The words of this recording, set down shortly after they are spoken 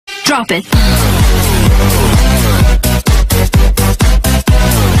Drop it.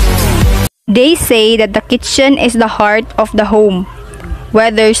 They say that the kitchen is the heart of the home,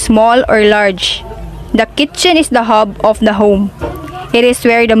 whether small or large. The kitchen is the hub of the home. It is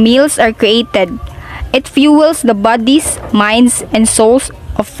where the meals are created. It fuels the bodies, minds, and souls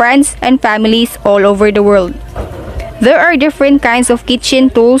of friends and families all over the world. There are different kinds of kitchen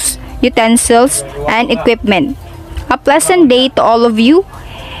tools, utensils, and equipment. A pleasant day to all of you.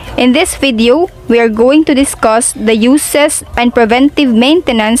 In this video, we are going to discuss the uses and preventive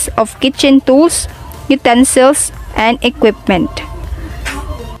maintenance of kitchen tools, utensils, and equipment.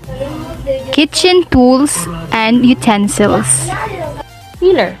 Kitchen tools and utensils.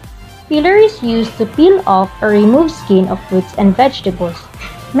 Peeler. Peeler is used to peel off or remove skin of fruits and vegetables.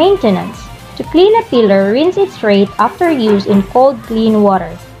 Maintenance. To clean a peeler, rinse it straight after use in cold, clean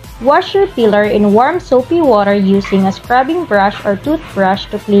water. Wash your peeler in warm soapy water using a scrubbing brush or toothbrush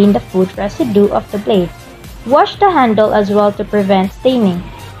to clean the food residue of the blade. Wash the handle as well to prevent staining.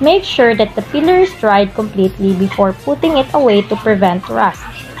 Make sure that the peeler is dried completely before putting it away to prevent rust.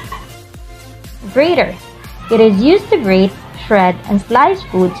 Grater. It is used to grate, shred, and slice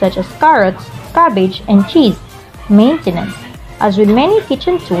food such as carrots, cabbage, and cheese. Maintenance. As with many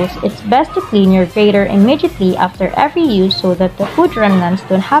kitchen tools, it's best to clean your grater immediately after every use so that the food remnants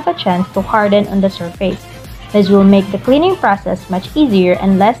don't have a chance to harden on the surface. This will make the cleaning process much easier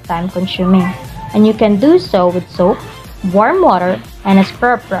and less time-consuming. And you can do so with soap, warm water, and a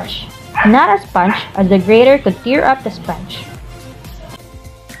scrub brush. Not a sponge, as the grater could tear up the sponge.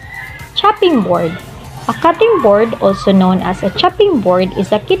 Chopping board. A cutting board, also known as a chopping board,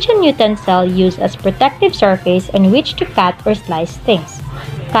 is a kitchen utensil used as protective surface on which to cut or slice things.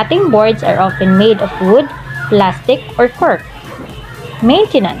 Cutting boards are often made of wood, plastic, or cork.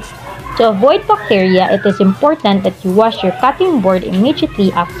 Maintenance. To avoid bacteria, it is important that you wash your cutting board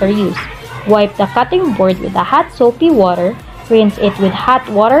immediately after use. Wipe the cutting board with a hot soapy water, rinse it with hot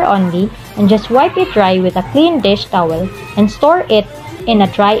water only, and just wipe it dry with a clean dish towel and store it in a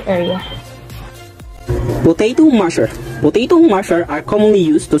dry area. Potato masher. Potato masher are commonly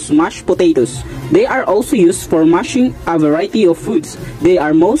used to smash potatoes. They are also used for mashing a variety of foods. They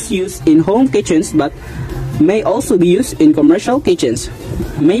are most used in home kitchens but may also be used in commercial kitchens.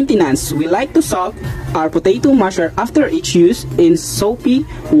 Maintenance. We like to soak our potato masher after each use in soapy,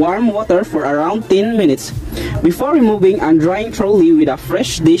 warm water for around 10 minutes before removing and drying thoroughly with a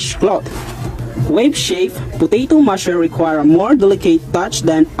fresh dishcloth. Wave shape potato masher require a more delicate touch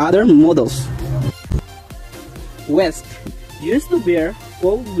than other models. Whisk. Used to bear,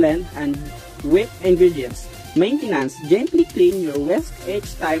 cold blend, and whip ingredients. Maintenance. Gently clean your whisk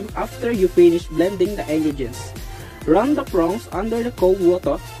each time after you finish blending the ingredients. Run the prongs under the cold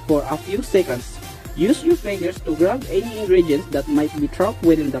water for a few seconds. Use your fingers to grab any ingredients that might be trapped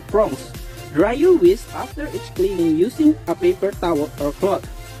within the prongs. Dry your whisk after each cleaning using a paper towel or cloth.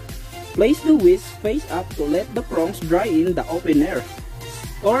 Place the whisk face up to let the prongs dry in the open air.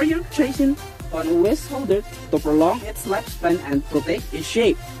 Store your chasing on a whisk holder to prolong its lifespan and protect its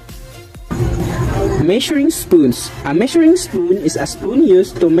shape. Measuring spoons. A measuring spoon is a spoon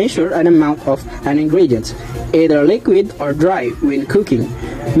used to measure an amount of an ingredient, either liquid or dry, when cooking.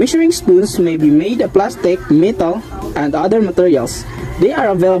 Measuring spoons may be made of plastic, metal, and other materials. They are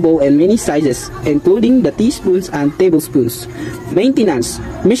available in many sizes, including the teaspoons and tablespoons. Maintenance.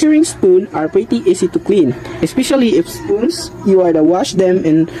 Measuring spoons are pretty easy to clean, especially if spoons you either wash them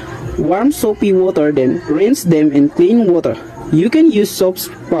in warm soapy water then rinse them in clean water. You can use soap,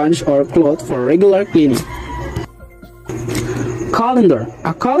 sponge, or cloth for regular cleaning. Colander.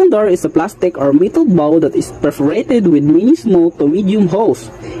 A colander is a plastic or metal bowl that is perforated with many small to medium holes.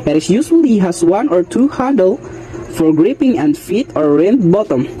 It usually has one or two handles for gripping and feet or round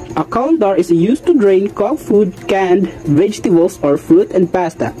bottom. A colander is used to drain cooked food, canned vegetables, or fruit and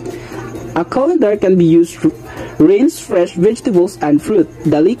pasta. A colander can be used to rinse fresh vegetables and fruit.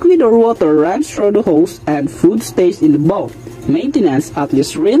 The liquid or water runs through the holes and food stays in the bowl. Maintenance. At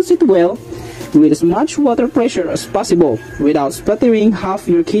least rinse it well with as much water pressure as possible without splattering half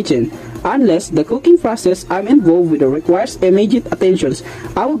your kitchen. Unless the cooking process I'm involved with requires immediate attention,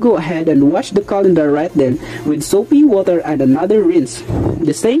 I will go ahead and wash the colander right then with soapy water and another rinse.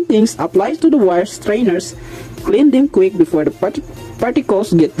 The same things applies to the wire strainers. Clean them quick before the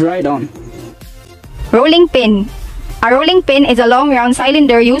particles get dried on. Rolling pin. A rolling pin is a long round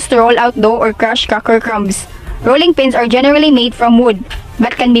cylinder used to roll out dough or crush cracker crumbs. Rolling pins are generally made from wood,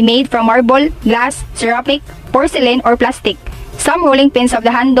 but can be made from marble, glass, ceramic, porcelain, or plastic. Some rolling pins have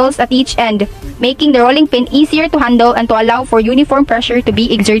the handles at each end, making the rolling pin easier to handle and to allow for uniform pressure to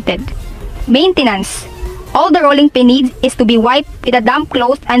be exerted. Maintenance. All the rolling pin needs is to be wiped with a damp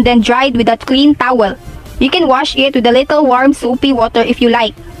cloth and then dried with a clean towel. You can wash it with a little warm soapy water if you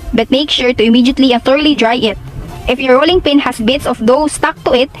like, but make sure to immediately and thoroughly dry it. If your rolling pin has bits of dough stuck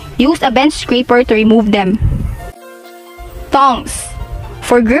to it, use a bench scraper to remove them. Tongs.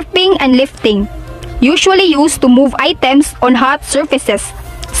 For gripping and lifting. Usually used to move items on hot surfaces,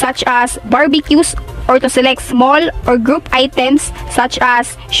 such as barbecues, or to select small or group items such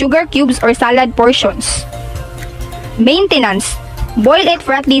as sugar cubes or salad portions. Maintenance. Boil it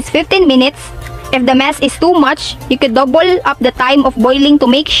for at least 15 minutes. If the mess is too much, you could double up the time of boiling to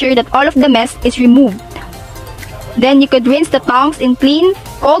make sure that all of the mess is removed. Then you could rinse the tongs in clean,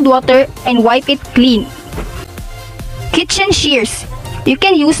 cold water and wipe it clean. Kitchen shears. You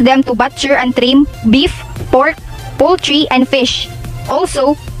can use them to butcher and trim beef, pork, poultry, and fish.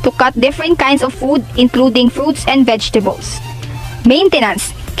 Also, to cut different kinds of food including fruits and vegetables.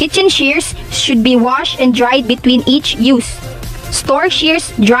 Maintenance. Kitchen shears should be washed and dried between each use. Store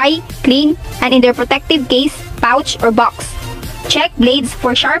shears dry, clean, and in their protective case, pouch, or box. Check blades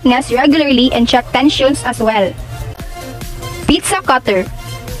for sharpness regularly and check tensions as well. Pizza cutter.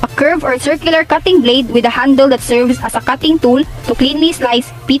 A curved or circular cutting blade with a handle that serves as a cutting tool to cleanly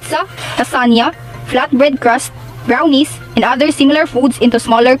slice pizza, lasagna, flatbread crust, brownies, and other similar foods into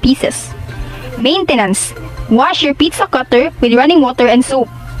smaller pieces. Maintenance. Wash your pizza cutter with running water and soap.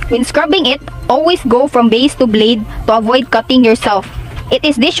 When scrubbing it, always go from base to blade to avoid cutting yourself. It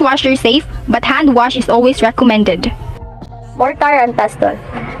is dishwasher safe, but hand wash is always recommended. Mortar and pestle.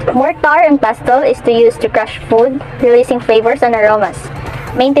 Mortar and pestle is to use to crush food, releasing flavors and aromas.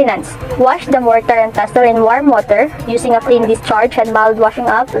 Maintenance. Wash the mortar and pestle in warm water using a clean discharge and mild washing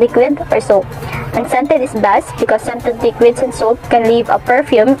up liquid or soap. Unscented is best because scented liquids and soap can leave a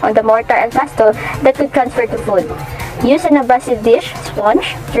perfume on the mortar and pestle that could transfer to food. Use an abrasive dish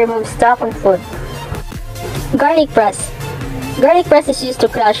sponge to remove stock on food. Garlic press. Garlic press is used to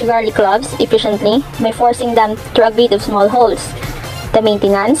crush garlic cloves efficiently by forcing them through a grid of small holes. The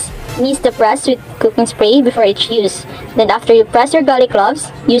maintenance. Mix the press with cooking spray before each use. Then after you press your garlic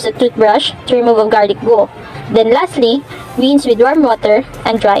cloves, use a toothbrush to remove a garlic goo. Then lastly, rinse with warm water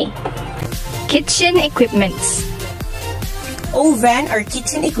and dry. Kitchen equipments. Oven or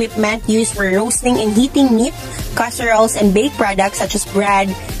kitchen equipment used for roasting and heating meat, casseroles, and baked products such as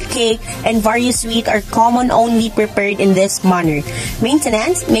bread, cake, and various sweets are common only prepared in this manner.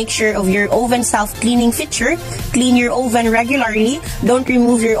 Maintenance. Make sure of your oven self-cleaning feature. Clean your oven regularly. Don't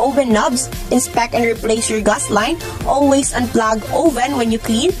remove your oven knobs. Inspect and replace your gas line. Always unplug oven when you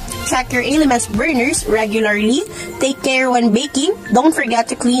clean. Check your elements burners regularly. Take care when baking. Don't forget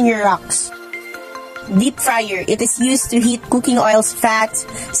to clean your racks. Deep fryer. It is used to heat cooking oils, fats,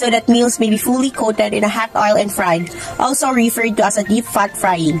 so that meals may be fully coated in a hot oil and fried, also referred to as a deep fat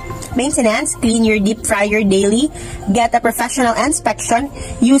frying. Maintenance. Clean your deep fryer daily. Get a professional inspection.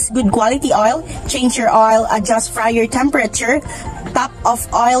 Use good quality oil. Change your oil. Adjust fryer temperature. Top of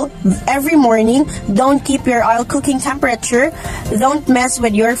oil every morning. Don't keep your oil cooking temperature. Don't mess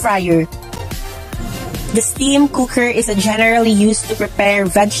with your fryer. The steam cooker is generally used to prepare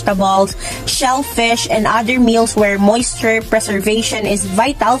vegetables, shellfish, and other meals where moisture preservation is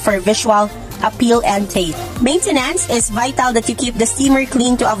vital for visual appeal and taste. Maintenance is vital that you keep the steamer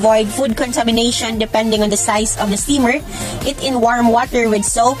clean to avoid food contamination depending on the size of the steamer. It in warm water with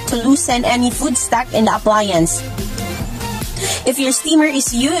soap to loosen any food stuck in the appliance. If your steamer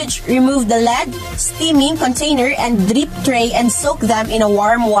is huge, remove the lead, steaming container, and drip tray and soak them in a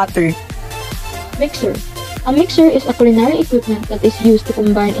warm water. Mixer. A mixer is a culinary equipment that is used to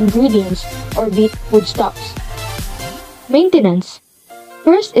combine ingredients or beat foodstuffs. Maintenance.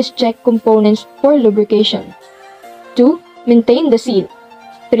 First is check components for lubrication. 2. Maintain the seal.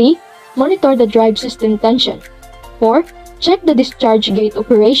 3. Monitor the drive system tension. 4. Check the discharge gate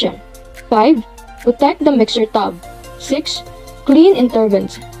operation. 5. Protect the mixer tub. 6. Clean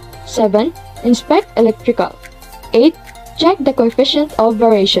intervents. 7. Inspect electrical. 8. Check the coefficient of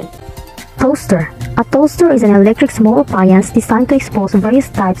variation. Toaster. A toaster is an electric small appliance designed to expose various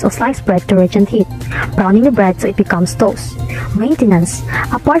types of sliced bread to radiant heat, browning the bread so it becomes toast. Maintenance.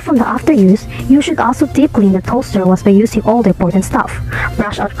 Apart from the after use, you should also deep clean the toaster once by using all the important stuff.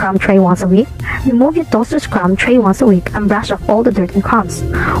 Brush out crumb tray once a week. Remove your toaster's crumb tray once a week and brush off all the dirt and crumbs.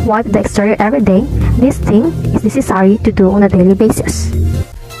 Wipe the exterior every day. This thing is necessary to do on a daily basis.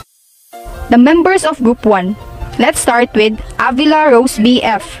 The members of Group 1. Let's start with Avila Rose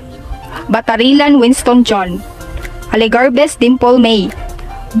B.F., Batarilan Winston John, Alegarbes Dimple May,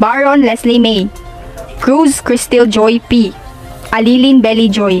 Baron Leslie May, Cruz Cristil Joy P, Alilin Belly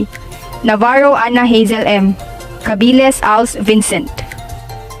Joy, Navarro Ana Hazel M, Cabiles Als Vincent.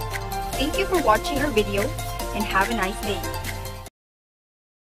 Thank you for watching our video and have a nice day.